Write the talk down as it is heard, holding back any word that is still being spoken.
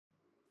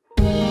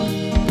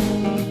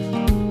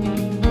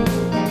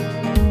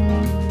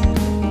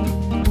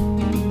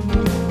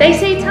They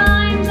say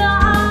times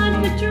are hard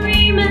for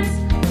dreamers,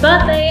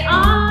 but they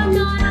are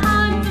not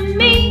hard for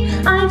me.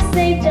 I've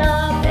saved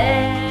up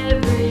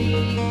everything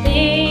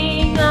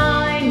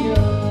I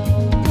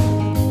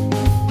know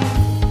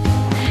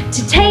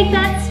to take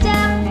that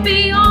step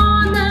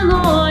beyond the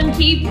lawn.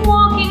 Keep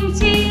walking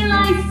till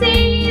I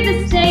see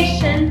the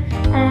station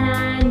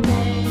and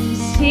then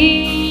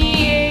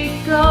see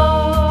it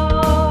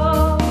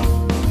go.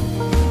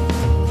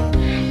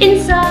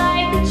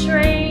 Inside the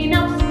train,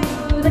 up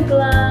through the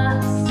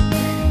glass,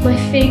 my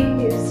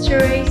fingers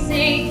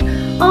tracing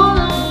all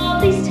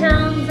of these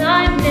towns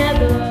I've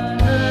never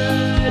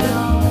heard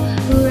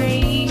of,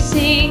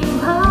 racing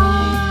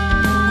past.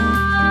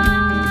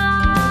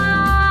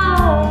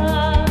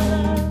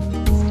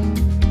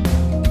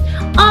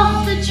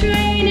 Off the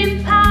train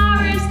in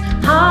Paris,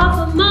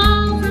 half a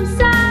mile from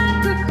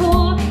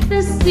Sacré-Cœur,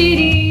 the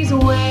city's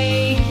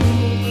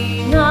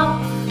waking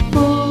up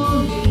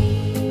for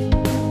me.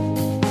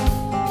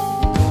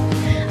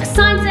 A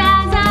sign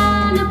says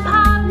an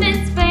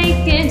apartment's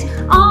vacant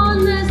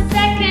on the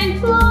second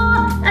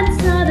floor, and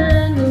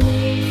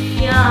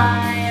suddenly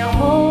I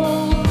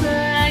hold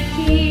the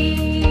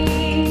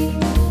key.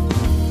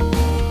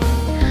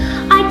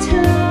 I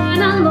turn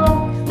and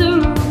lock, the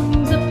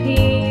rooms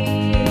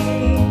appear,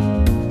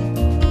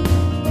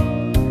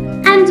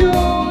 and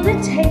all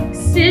it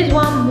takes is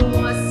one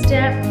more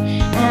step,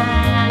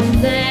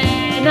 and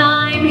then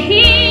I'm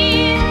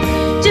here,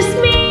 just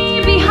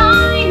me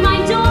behind my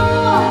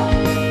door.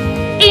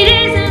 It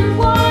isn't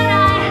what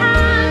I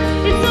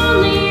have, it's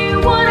only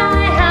what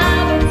I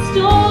have in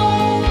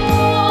store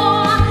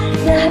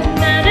that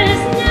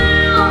matters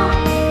now,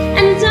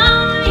 and I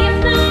am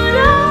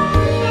not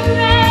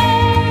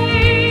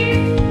afraid,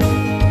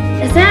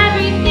 as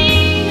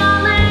everything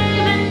I'll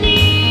ever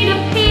need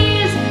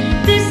appears.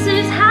 This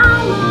is how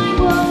my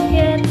world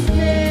gets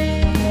made.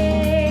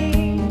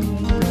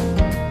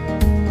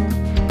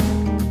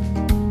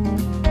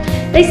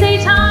 They say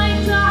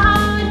times are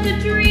hard for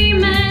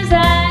dreamers,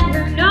 and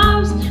who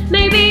knows,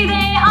 maybe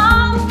they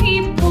all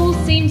people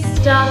seem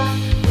stuck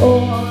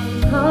or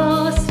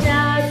lost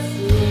at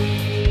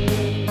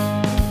sea.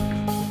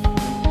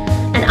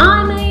 And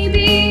I may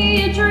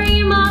be a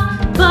dreamer,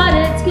 but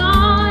it's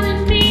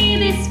gonna be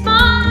this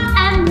far,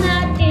 and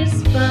that is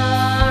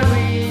far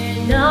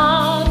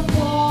enough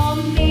for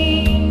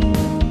me.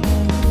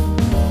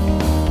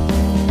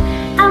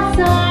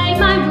 Outside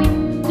my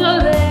window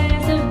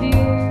there's a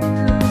view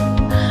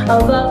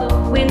of other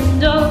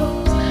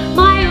windows,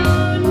 my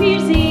own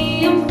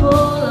museum full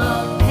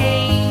of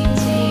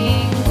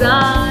paintings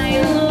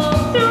I look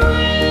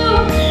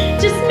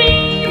through, just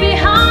me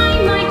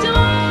behind my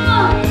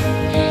door.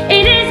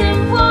 It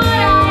isn't what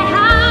I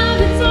have,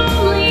 it's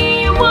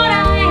only what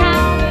I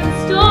have in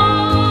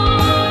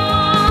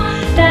store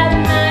that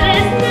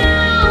matters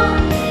now.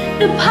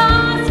 The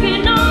past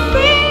can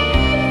only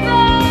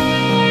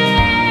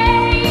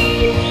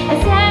fade,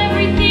 as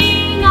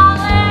everything I'll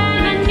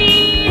ever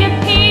need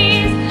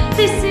appears.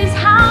 This is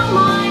how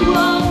my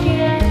world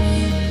gets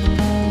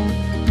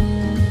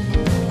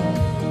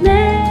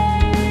made.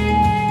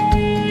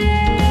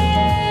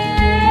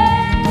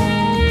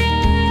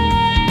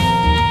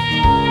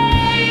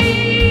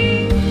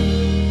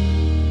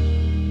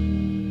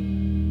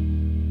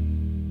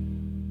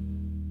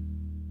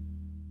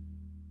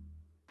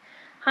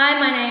 Hi,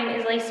 my name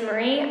is Lisa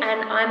Marie, and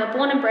I'm a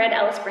born and bred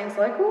Alice Springs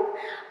local.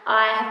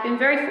 I have been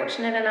very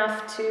fortunate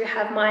enough to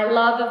have my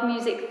love of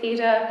music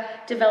theatre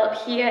develop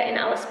here in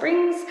Alice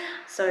Springs,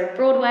 so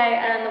Broadway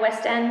and the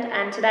West End,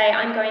 and today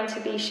I'm going to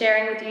be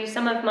sharing with you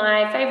some of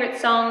my favourite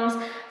songs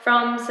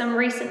from some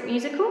recent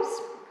musicals.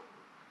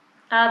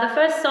 The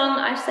first song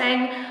I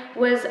sang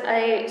was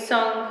a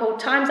song called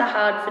Times Are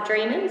Hard for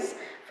Dreamers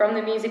from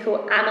the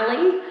musical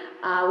Amelie,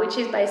 which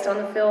is based on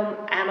the film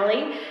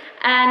Amelie.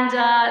 And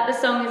the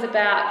song is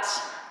about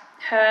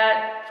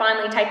her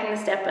finally taking the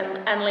step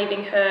and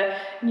leaving her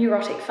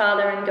neurotic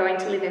father and going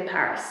to live in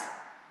Paris.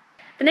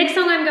 The next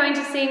song I'm going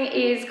to sing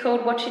is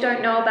called What You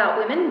Don't Know About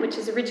Women, which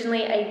is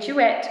originally a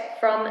duet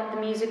from the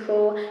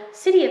musical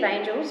City of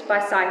Angels by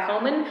Cy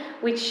Coleman,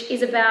 which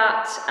is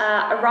about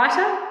a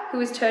writer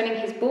who is turning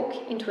his book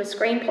into a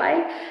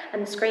screenplay,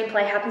 and the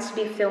screenplay happens to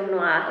be a film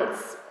noir.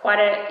 It's quite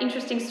an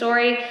interesting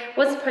story.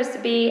 Was supposed to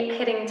be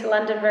heading to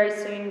London very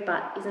soon,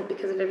 but isn't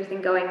because of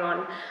everything going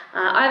on.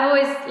 I've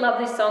always loved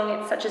this song.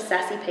 It's such a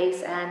sassy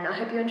piece, and I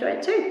hope you enjoy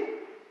it too.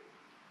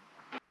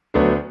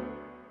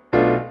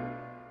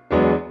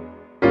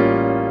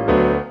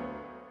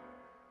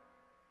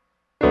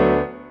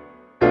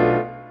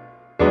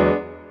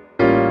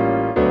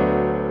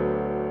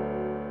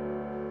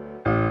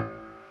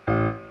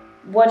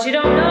 What you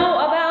don't know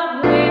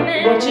about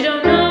women, what you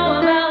don't know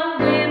about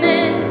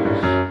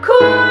women,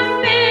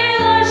 could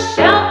fill a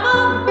shelf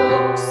of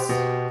books.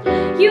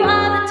 You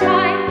are the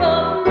type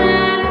of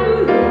man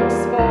who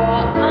looks for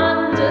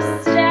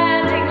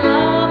understanding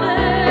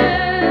lovers,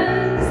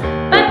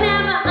 but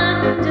never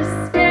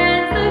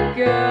understands the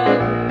girl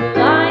who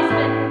lies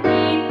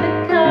beneath the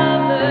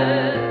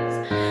covers.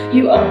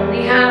 You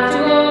only have to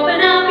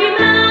open up your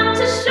mouth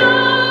to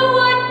show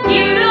what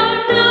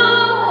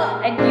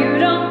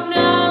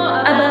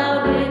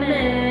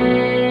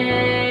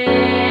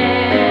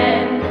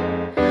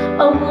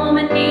A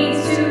woman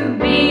needs to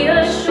be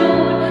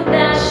assured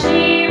that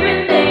she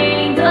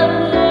remains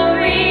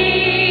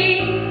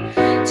alluring.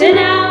 To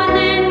now and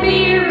then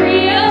be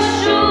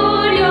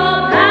reassured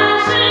your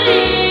passion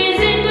is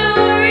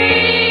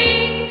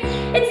enduring.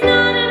 It's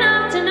not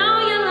enough to know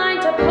your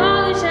line, to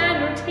polish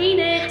and routine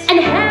it. And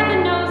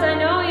heaven knows I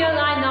know your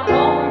line, the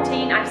whole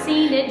routine, I've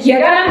seen it. You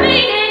gotta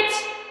mean it.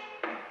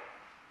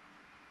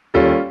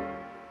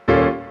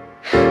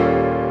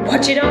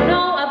 What you don't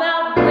know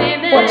about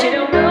women, what you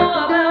don't know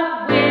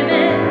about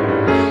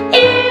women,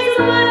 is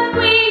what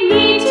we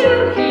need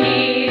to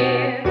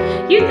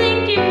hear. You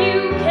think if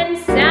you can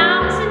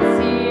sound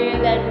sincere,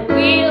 then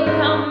we'll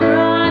come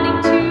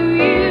running to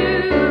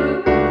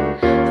you.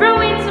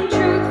 Throw in some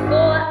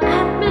truthful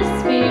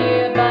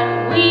atmosphere, but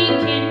we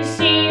can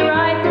see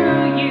right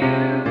through you.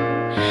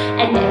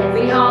 And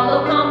every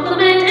hollow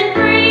compliment and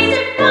praise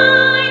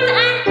defines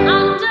and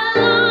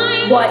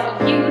underlines what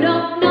you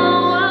don't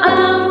know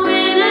about women.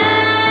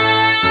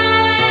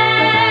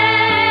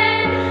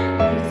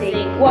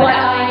 What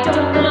I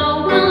don't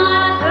know will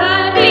not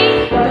hurt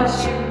me, but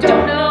you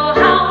don't know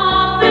how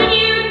often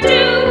you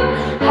do.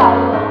 How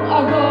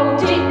long ago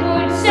did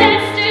good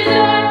sense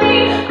desert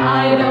me?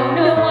 I don't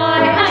know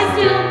why I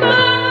still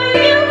burn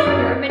for you.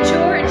 You're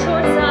immature and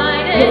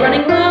short-sighted. You're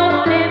running low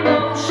on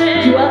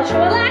emotion. You are show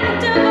a lack of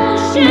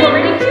devotion. You're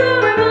an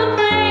incurable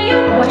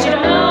player. What you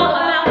don't know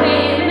about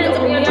women is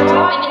only a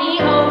drop in the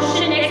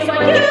ocean next to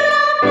what you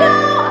don't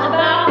know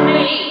about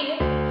me.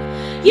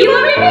 You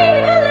are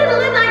remaining a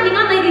little enlightening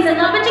on ladies in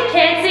love, but you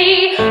can't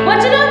see.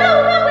 What you don't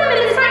know about women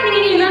is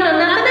frightening, and you don't know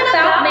nothing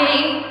about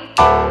me.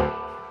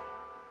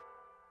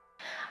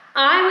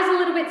 I was a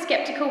little bit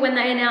skeptical when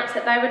they announced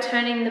that they were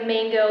turning the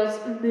Mean Girls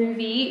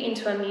movie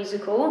into a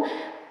musical,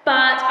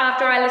 but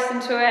after I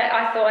listened to it,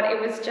 I thought it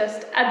was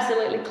just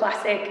absolutely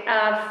classic,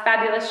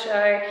 fabulous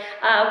show,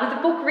 with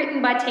a book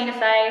written by Tina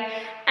Fey,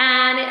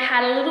 and it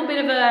had a little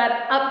bit of an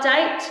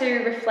update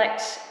to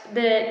reflect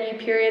the new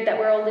period that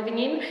we're all living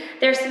in.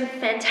 There are some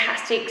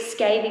fantastic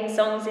scathing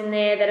songs in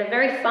there that are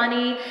very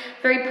funny,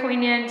 very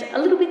poignant, a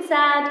little bit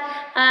sad,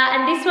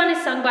 and this one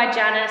is sung by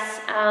Janice.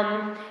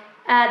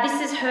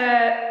 This is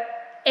her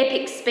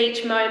epic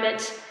speech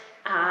moment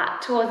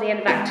towards the end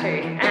of Act 2,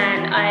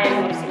 and I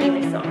love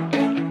singing this song.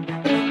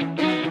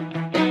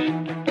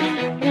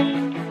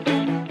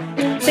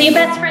 So your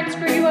best friend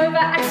screwed you over,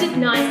 acted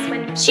nice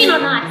when she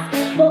not nice.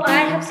 Well,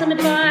 I have some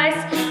advice,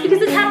 because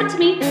this happened to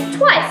me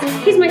twice.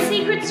 Here's my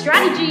secret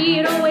strategy,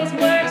 it always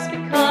works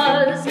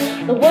because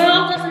the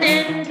world doesn't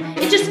end,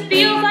 it just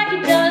feels like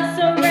it does.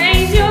 So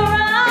raise your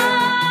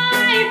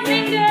right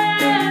finger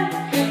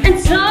and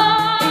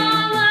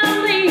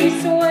solemnly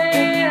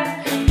swear,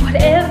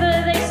 whatever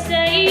they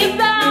say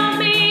about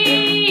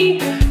me,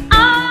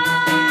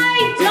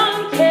 I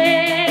don't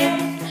care.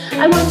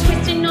 I won't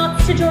twist in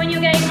knots to join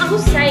your game, I will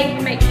say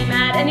you make me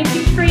mad, and if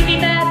you treat me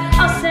bad,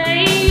 I'll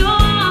say you're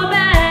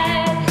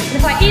bad. And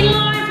if I eat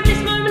alone from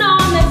this moment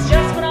on, that's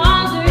just what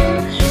I'll do,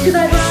 cause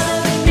I'd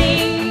rather be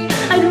me,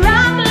 I'd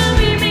rather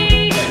be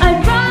me, I'd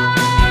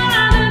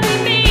rather be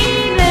me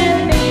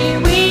than be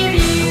with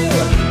you.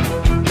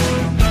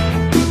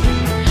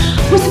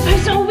 We're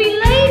supposed to all be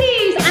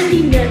ladies and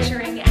be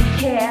nurturing and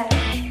care.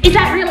 Is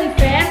that really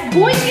fair?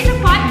 Boys get to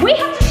fight, we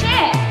have to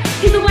share.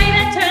 Cause the way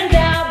that turns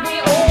out, we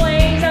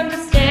always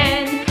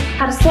understand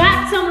how to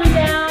slap someone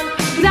down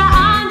without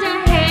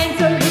underhand.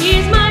 So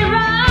here's my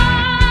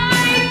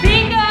right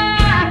finger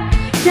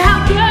to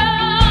how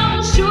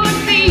girls should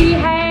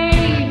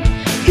behave.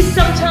 Cause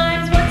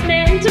sometimes what's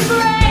meant to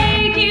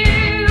break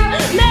you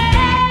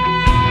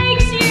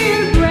makes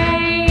you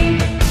brave.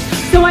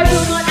 So I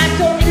will not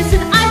act all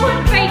innocent, I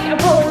won't fake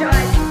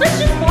apologize. Let's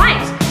just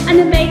fight and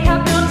then make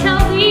up, not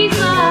tell these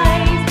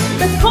lies.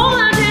 Let's call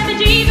out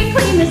damage, even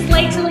clean the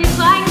slate till it's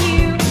like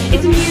you.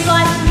 It's a new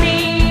life for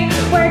me,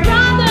 where I'd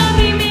rather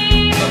be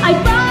me, I'd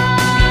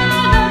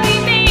rather be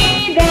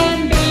me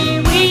than be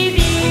with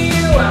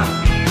you.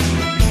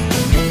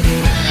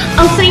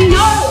 I'll say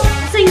no,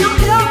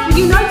 knock it off with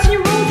your notes and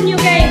your rules and your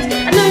games.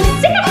 And those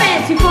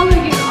sycophants who follow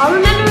you, I'll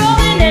remember all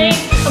their names.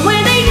 And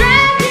when they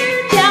drag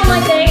you down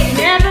like they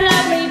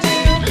inevitably do,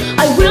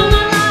 I will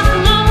not laugh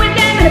along with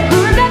them and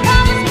approve their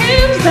colors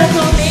too, 'cause that's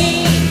on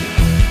me.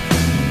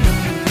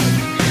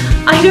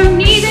 I don't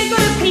need a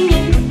good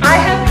opinion, I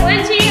have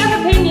plenty of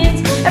opinions.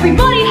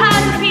 Everybody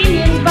has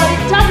opinions, but it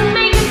doesn't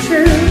make them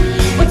true.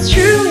 What's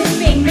true is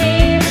being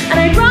me, and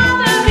I'd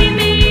rather be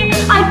me,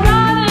 I'd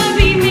rather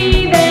be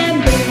me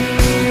than be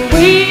with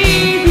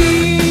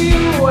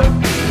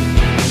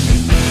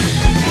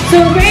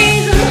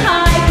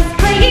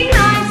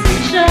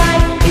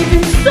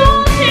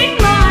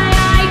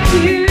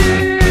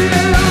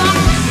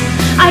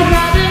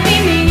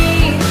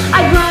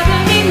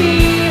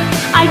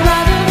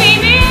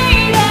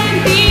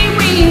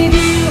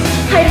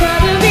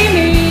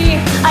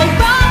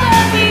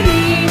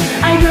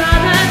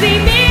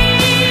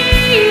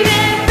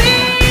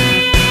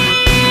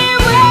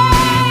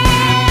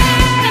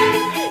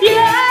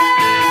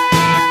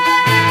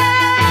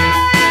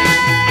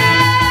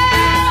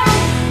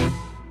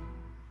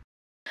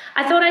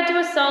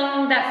a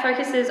song that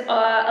focuses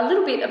a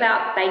little bit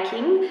about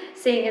baking,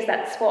 seeing as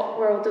that's what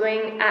we're all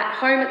doing at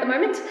home at the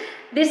moment.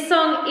 This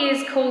song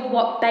is called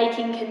What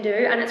Baking Can Do,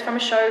 and it's from a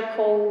show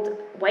called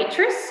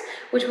Waitress,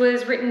 which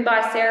was written by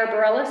Sarah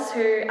Bareilles,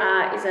 who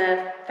is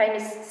a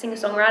famous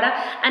singer-songwriter,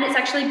 and it's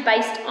actually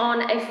based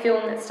on a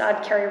film that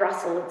starred Kerry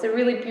Russell. It's a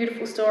really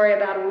beautiful story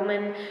about a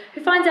woman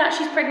who finds out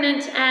she's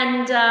pregnant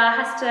and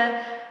has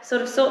to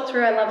sort of sort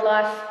through her love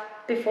life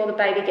before the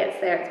baby gets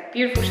there. It's a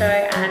beautiful show,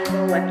 and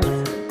we'll work to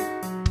listen.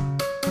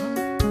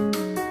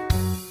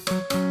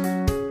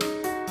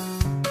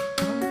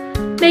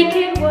 Make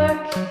it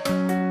work,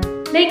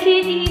 make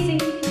it easy,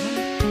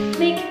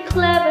 make it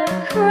clever,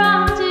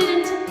 craft it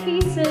into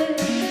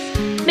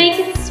pieces. Make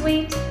it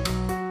sweet,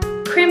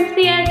 crimp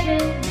the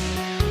edges,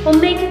 or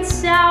make it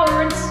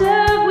sour and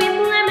serve with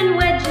lemon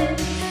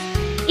wedges.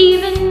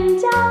 Even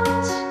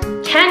doubt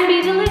can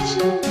be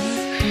delicious,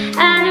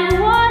 and it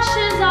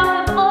washes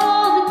off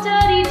all the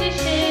dirty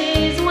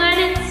dishes. When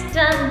it's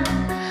done,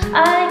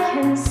 I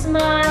can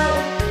smile.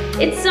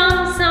 It's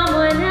on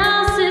someone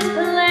else's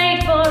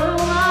plate for a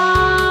while.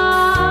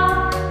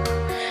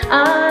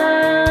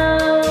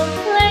 I'll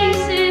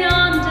place it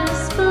on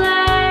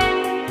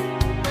display,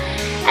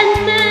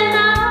 and then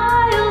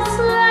I'll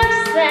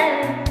slice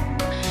them,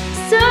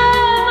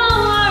 serve my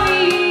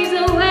worries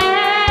away.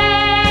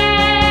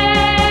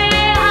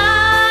 I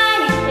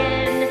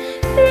can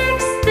fix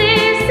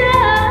this, I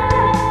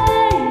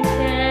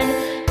can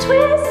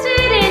twist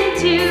it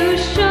into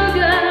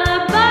sugar,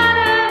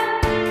 butter,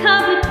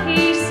 covered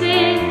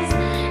pieces.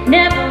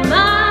 Never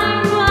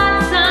mind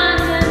what's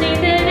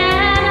underneath it,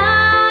 and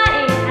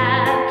I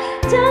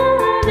have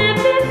done it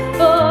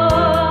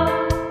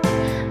before.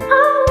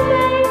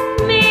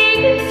 I'll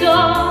make a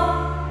doll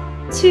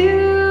to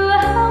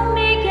help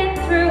me get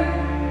through.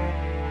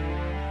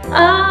 I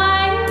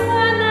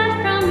learned that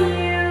from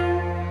you,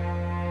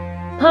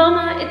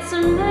 Mama. It's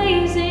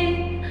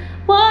amazing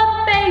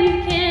what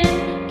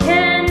bacon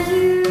can do.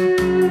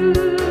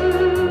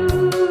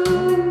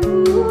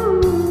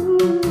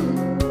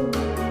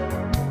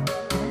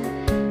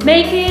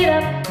 Make it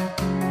up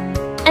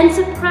and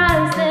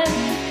surprise them.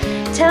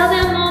 Tell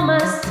them all my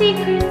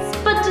secrets,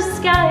 but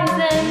disguise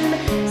them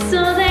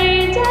so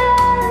they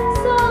dance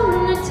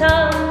on the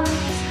tongues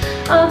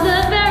of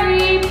the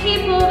very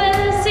people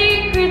their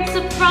secrets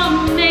are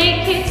from.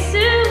 Make it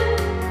soon,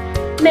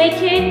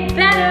 make it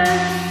better,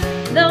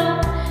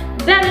 though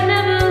better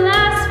never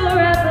lasts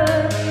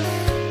forever.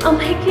 I'll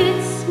make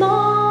it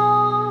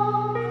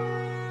small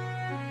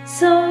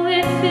so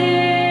it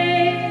fits.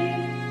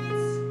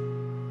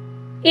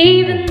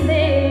 Even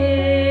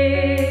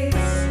this,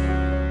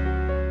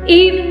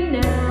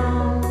 even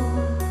now,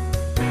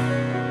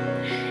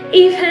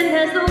 even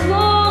as the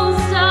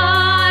walls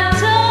start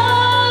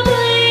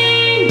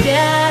tumbling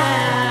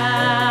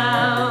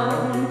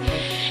down,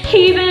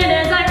 even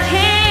as I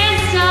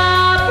can't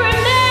stop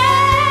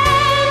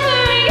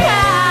remembering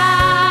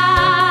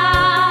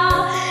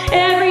how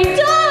every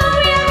door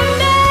we ever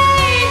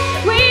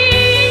made, we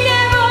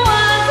never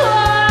once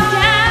walked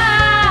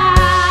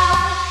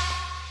out.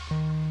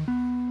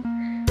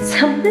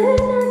 Something I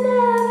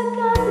never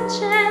got the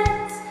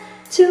chance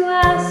to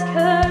ask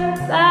her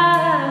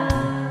about.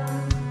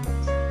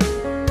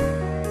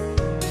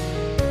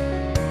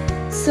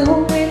 So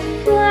with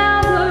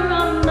flour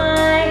on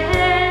my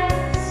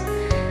hands,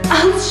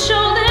 I'll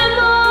show them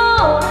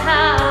all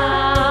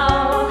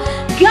how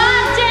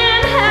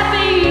goddamn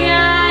happy I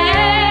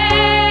am.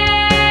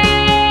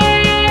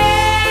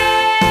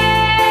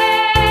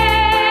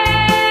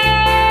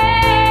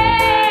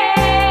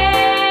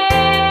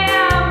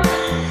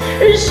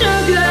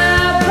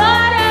 Sugar,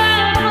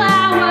 butter,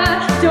 flour,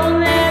 don't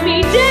let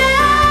me down.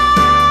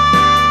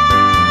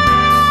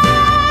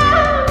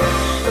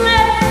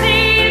 Let's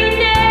see the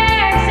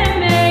next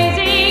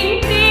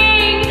amazing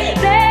thing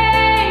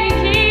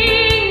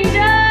baking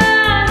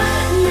does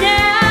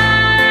now.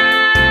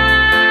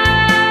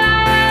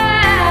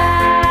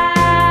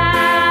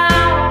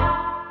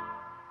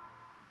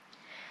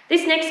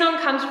 This next song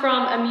comes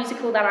from a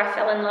musical that I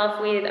fell in love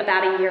with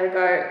about a year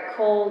ago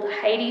called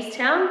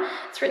Hadestown.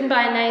 It's written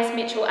by Anais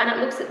Mitchell, and it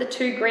looks at the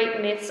two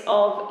Greek myths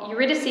of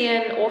Eurydice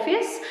and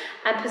Orpheus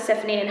and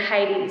Persephone and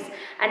Hades,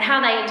 and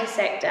how they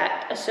intersect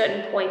at a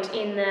certain point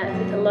in the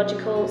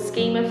mythological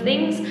scheme of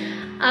things.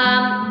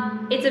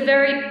 It's a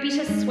very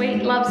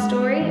bittersweet love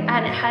story,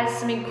 and it has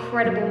some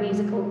incredible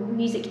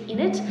music in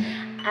it.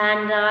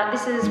 And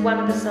this is one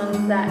of the songs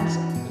that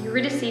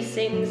Eurydice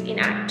sings in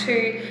Act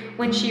 2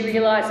 when she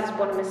realises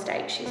what a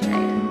mistake she's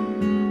made.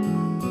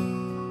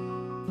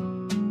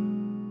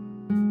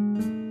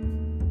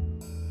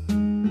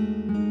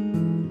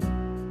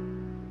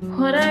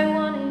 What I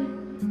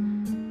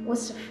wanted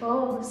was to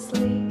fall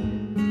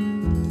asleep,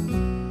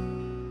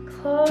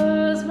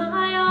 close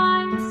my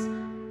eyes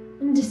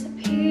and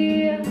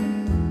disappear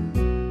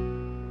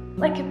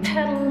like a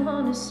petal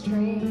on a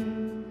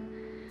string,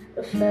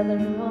 a feather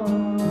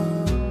on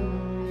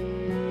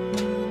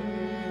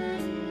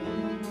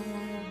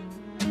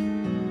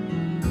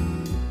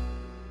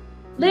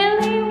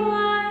lily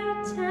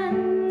white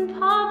and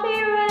poppy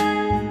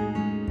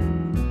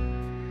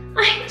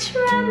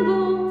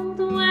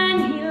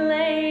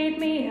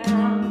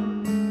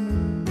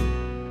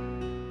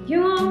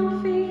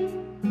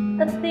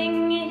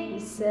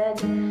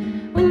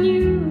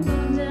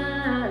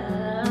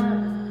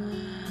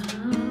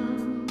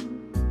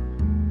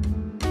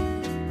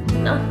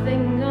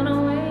nothing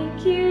gonna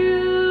wake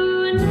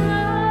you now.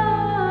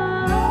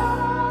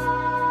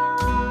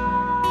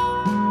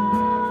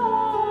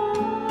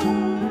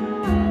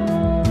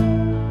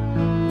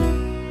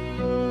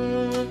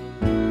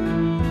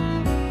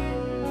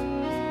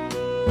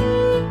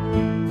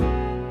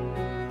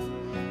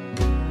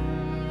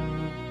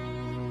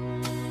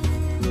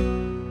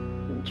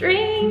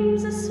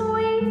 Dreams are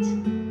sweet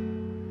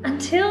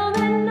until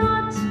they're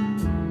not.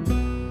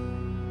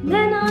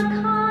 Men are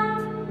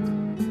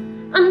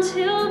kind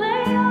until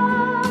they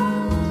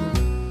aren't.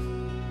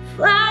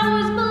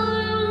 Flowers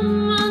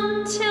bloom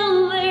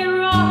until they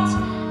rot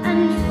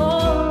and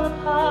fall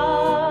apart.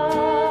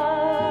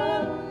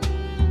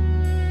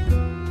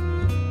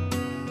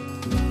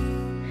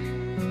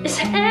 Is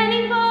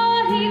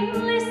anybody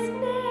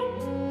listening?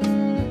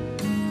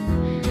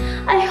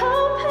 I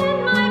open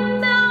my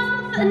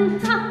mouth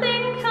and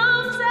nothing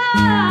comes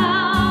out.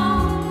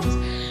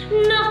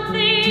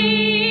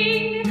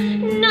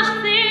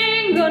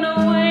 Nothing gonna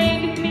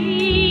wake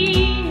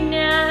me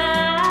now.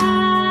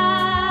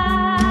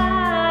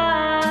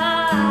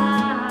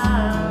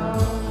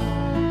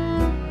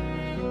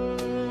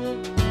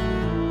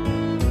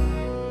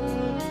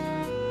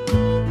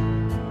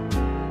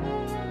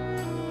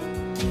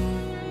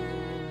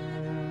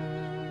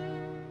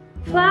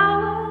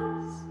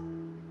 Flowers,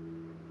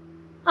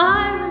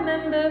 I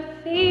remember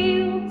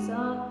fields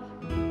of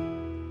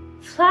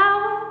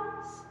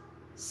flowers,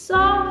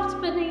 soft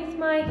beneath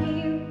my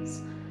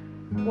heels,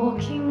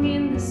 walking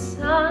in the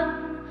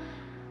sun.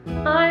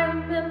 I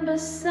remember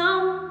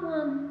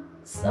someone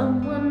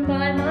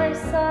by my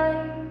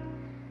side,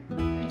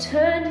 who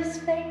turned his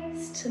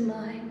face to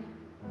mine,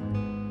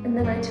 and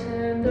then I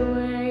turned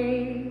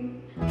away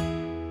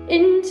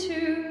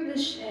into the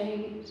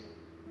shade.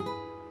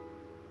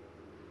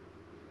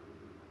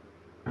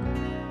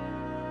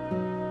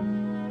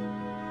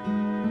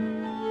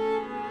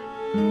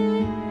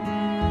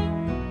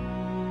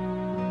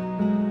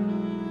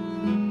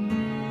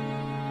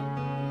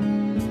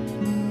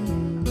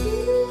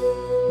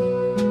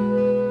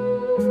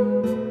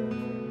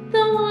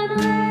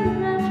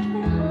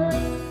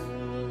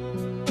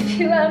 If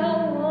you ever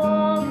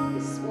walk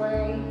this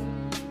way,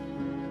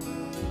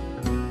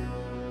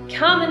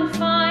 come and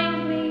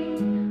find me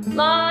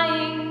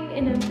lying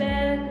in a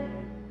bed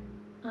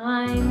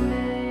I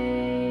made.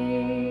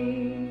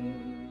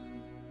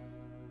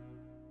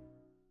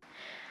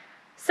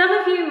 Some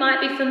of you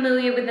might be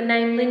familiar with the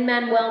name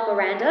Lin-Manuel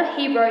Miranda.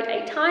 He wrote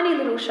a tiny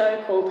little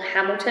show called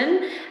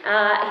Hamilton.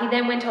 He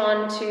then went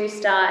on to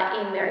star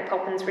in Mary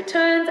Poppins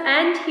Returns,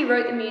 and he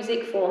wrote the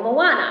music for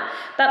Moana.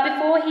 But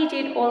before he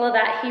did all of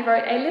that, he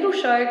wrote a little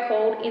show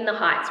called In the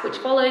Heights, which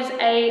follows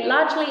a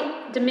largely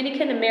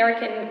Dominican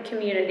American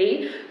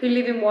community who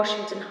live in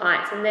Washington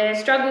Heights and their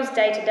struggles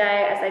day to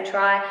day as they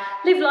try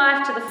live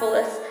life to the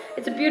fullest.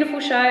 It's a beautiful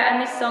show,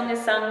 and this song is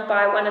sung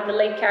by one of the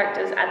lead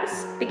characters at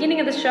the beginning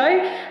of the show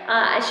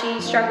as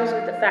she struggles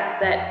with the fact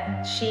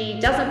that she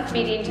doesn't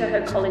fit into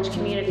her college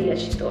community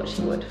as she thought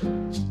she would.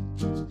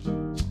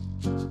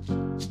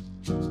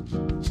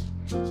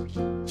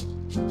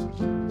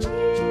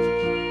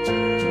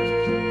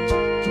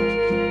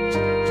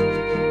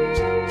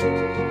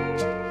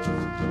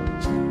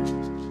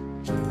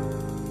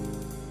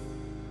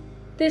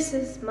 This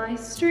is my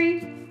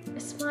street. I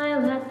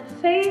smile at the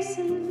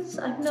faces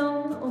I've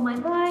known all my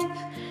life.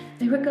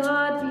 They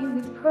regard me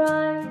with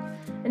pride,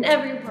 and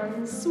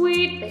everyone's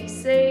sweet. They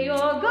say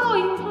you're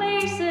going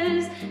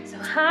places. So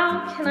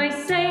how can I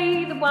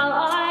say that while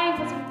I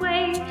was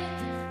away,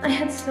 I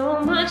had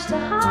so much to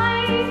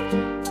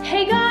hide?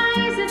 Hey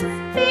guys, it's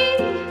me,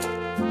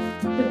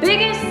 the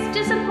biggest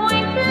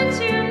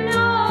disappointment, you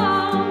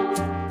know.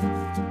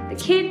 The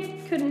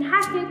kid couldn't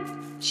hack it.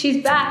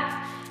 She's back.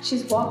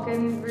 She's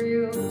walking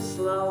real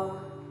slow.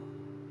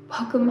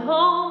 Welcome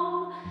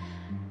home,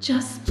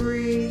 just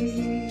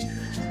breathe.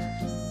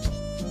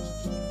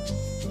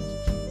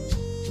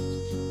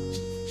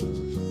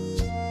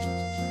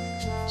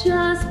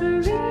 Just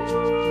breathe.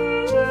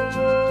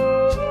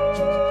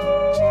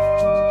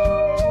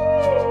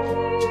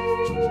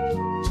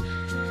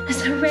 As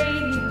the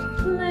radio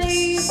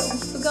plays all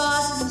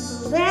forgotten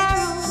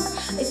boleros,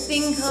 I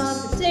think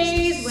of the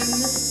days when the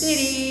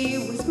city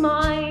was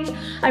mine.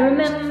 I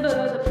remember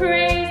the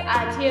praise,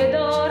 I te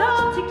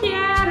adoro, te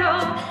quiero.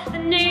 The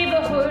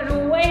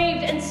neighborhood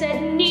waved and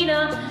said,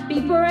 Nina, be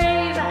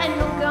brave and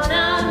you're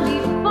gonna be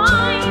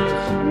fine.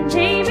 And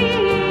maybe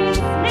it's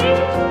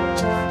late,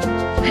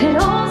 but it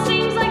all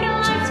seems like a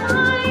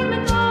lifetime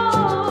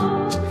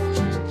ago.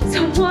 So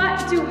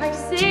what do I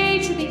say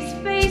to these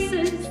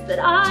faces that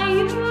I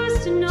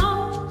used to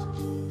know?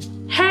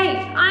 Hey,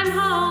 I'm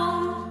home.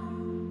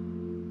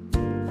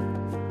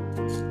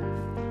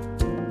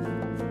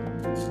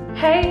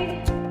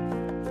 Hey,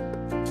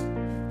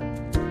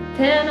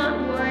 they're not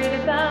worried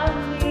about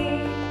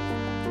me.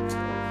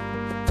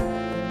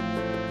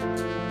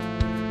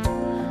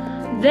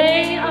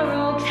 They are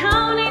all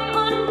counting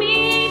on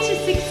me to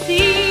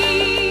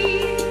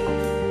succeed.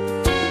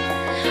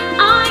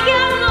 I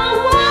am the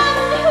one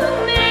who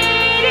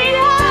made it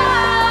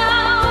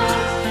out.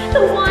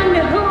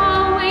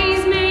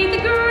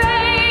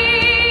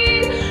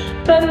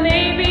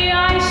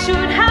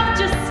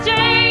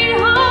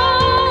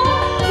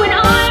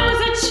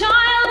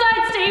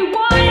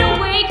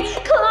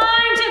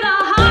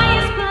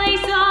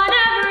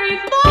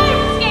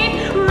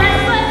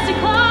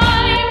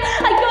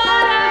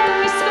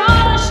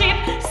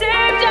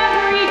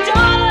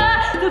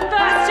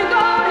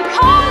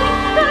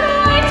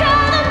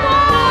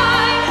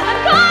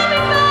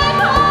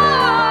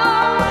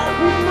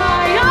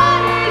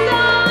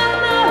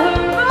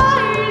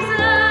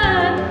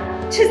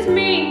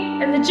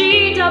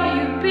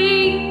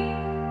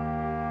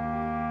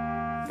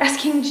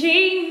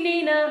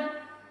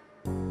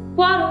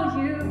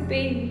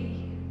 be.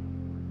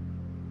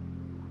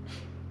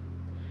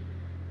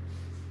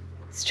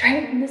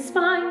 Straighten the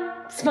spine,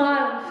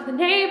 smile for the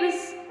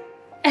neighbours.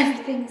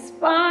 Everything's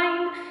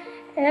fine,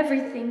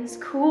 everything's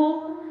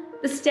cool.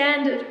 The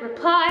standard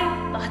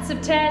reply, lots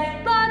of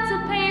tests, lots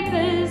of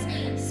papers.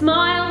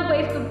 Smile,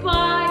 wave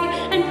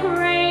goodbye, and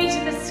pray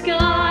to the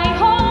sky.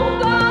 Oh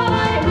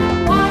God,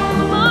 what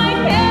will my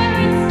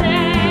parents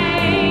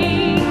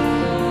say?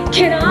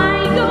 Can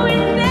I go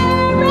in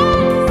there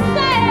and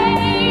say,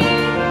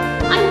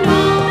 I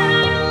know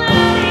that I'm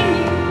letting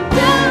you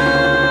down?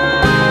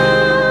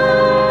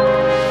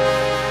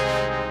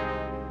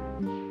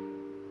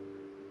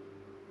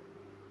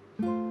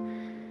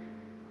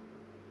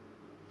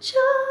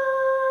 Just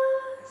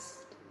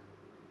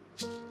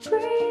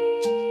breathe.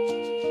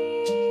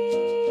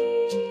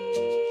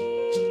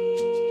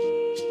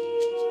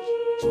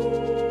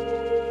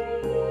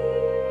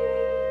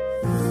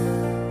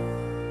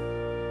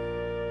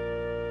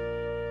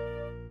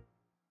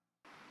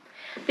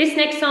 This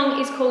next song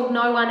is called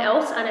No One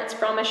Else, and it's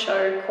from a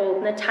show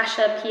called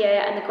Natasha,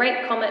 Pierre and the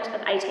Great Comet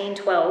of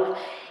 1812.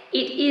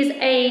 It is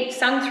a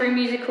sung-through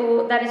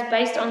musical that is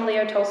based on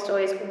Leo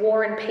Tolstoy's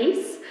War and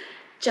Peace,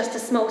 just a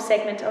small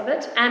segment of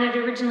it, and it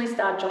originally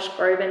starred Josh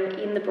Groban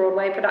in the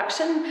Broadway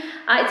production.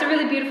 It's a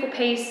really beautiful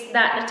piece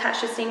that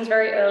Natasha sings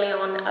very early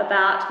on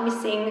about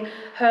missing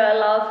her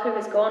love who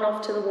has gone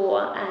off to the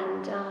war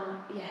and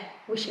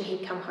wishing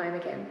he'd come home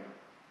again.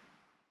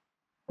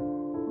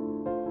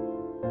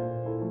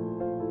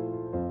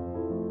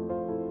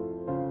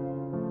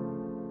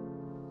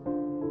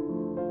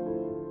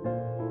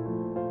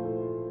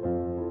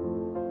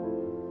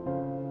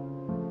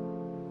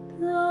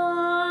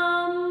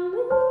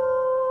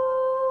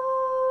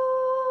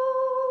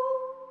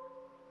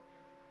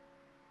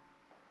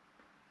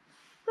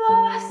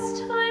 Last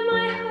time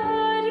I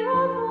heard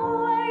your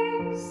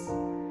voice,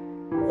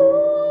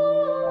 moonlight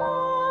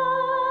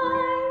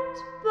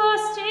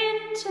burst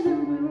into the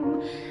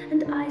room,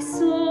 and I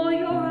saw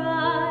your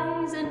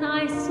eyes, and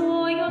I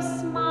saw your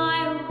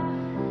smile,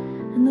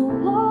 and the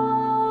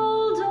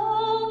world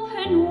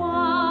opened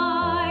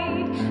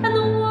wide, and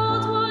the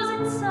world was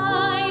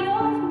inside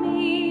of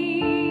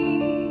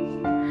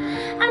me,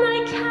 and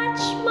I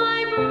catch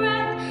my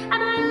breath,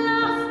 and I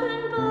laugh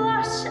and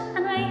blush,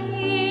 and I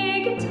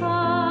hear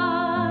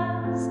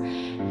guitars.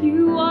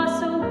 You are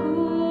so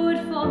good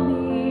for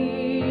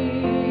me.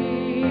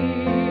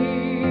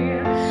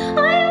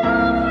 I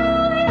love you,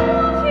 I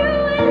love you,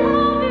 I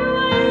love you,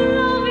 I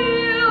love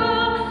you.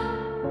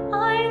 I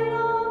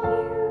love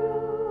you.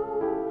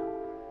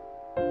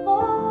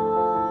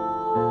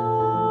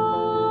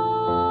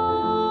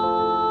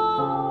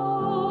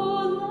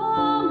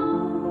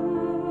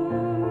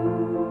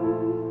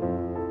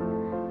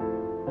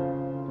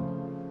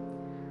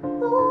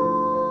 Oh,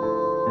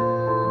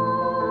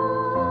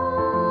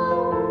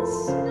 the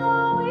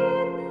snow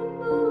in the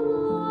moonlight,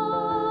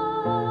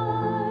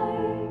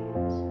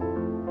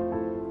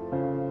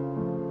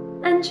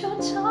 and your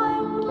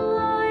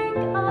childlike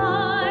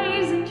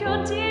eyes, and your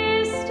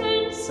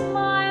distant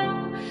smile.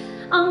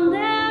 I'll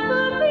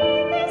never be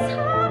this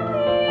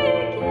happy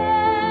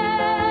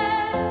again,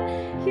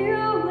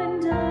 you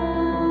and I,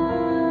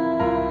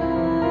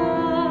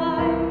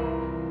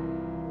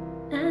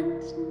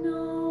 and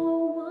no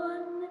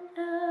one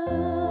else.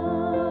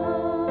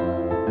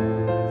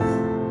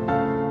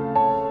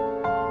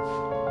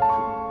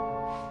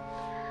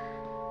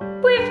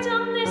 We've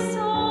done this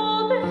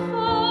all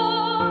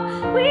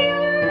before. We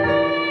were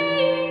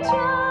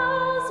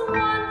angels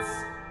once.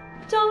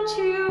 Don't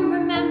you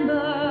remember?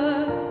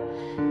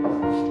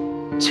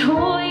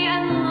 Joy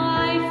and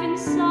life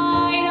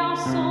inside our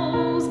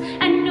souls,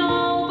 and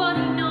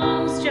nobody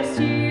knows, just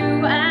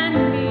you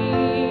and me.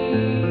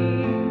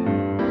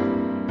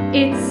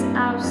 It's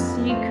our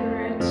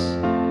secret.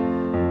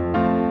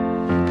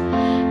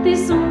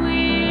 This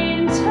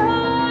winter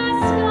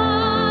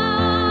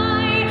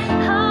sky,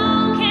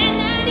 how can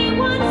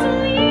anyone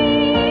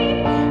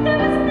sleep? There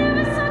was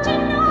never such a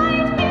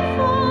night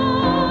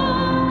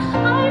before.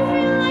 I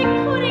feel like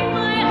putting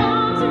my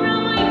arms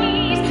around my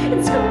knees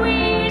and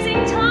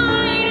squeezing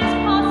tight as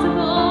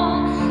possible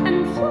and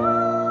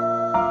flying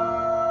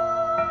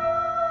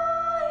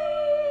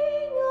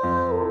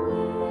away like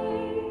this.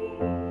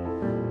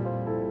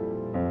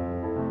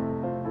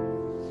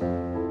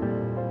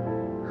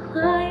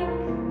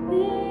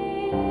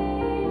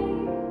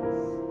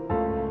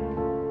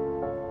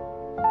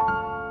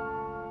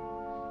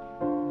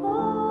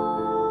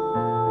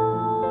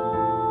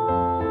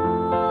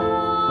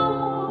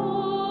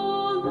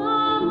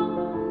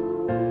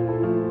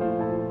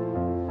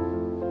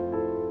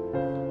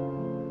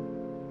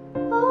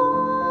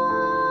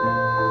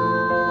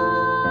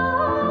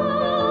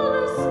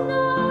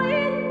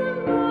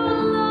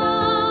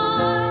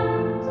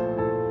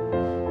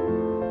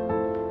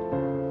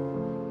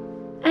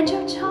 And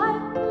your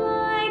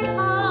childlike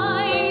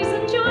eyes,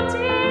 and your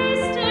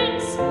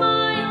distant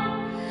smile.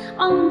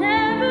 I'll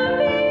never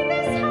be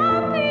this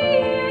happy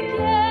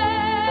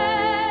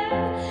again,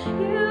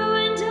 you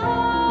and I.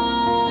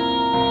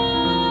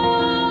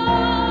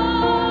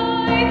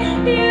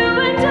 you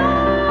and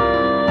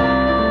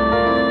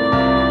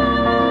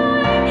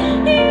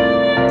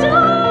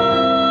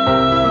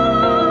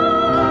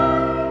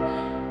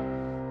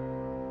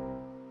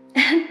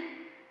and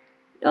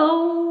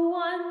no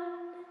one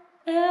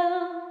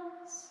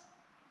else.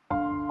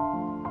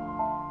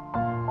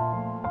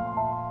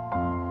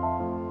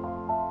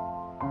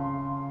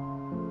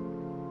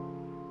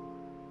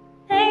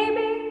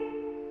 Maybe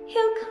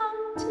he'll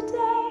come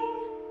today.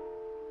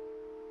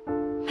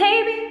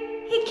 Maybe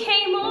he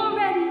came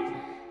already,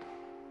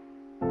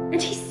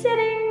 and he's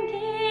sitting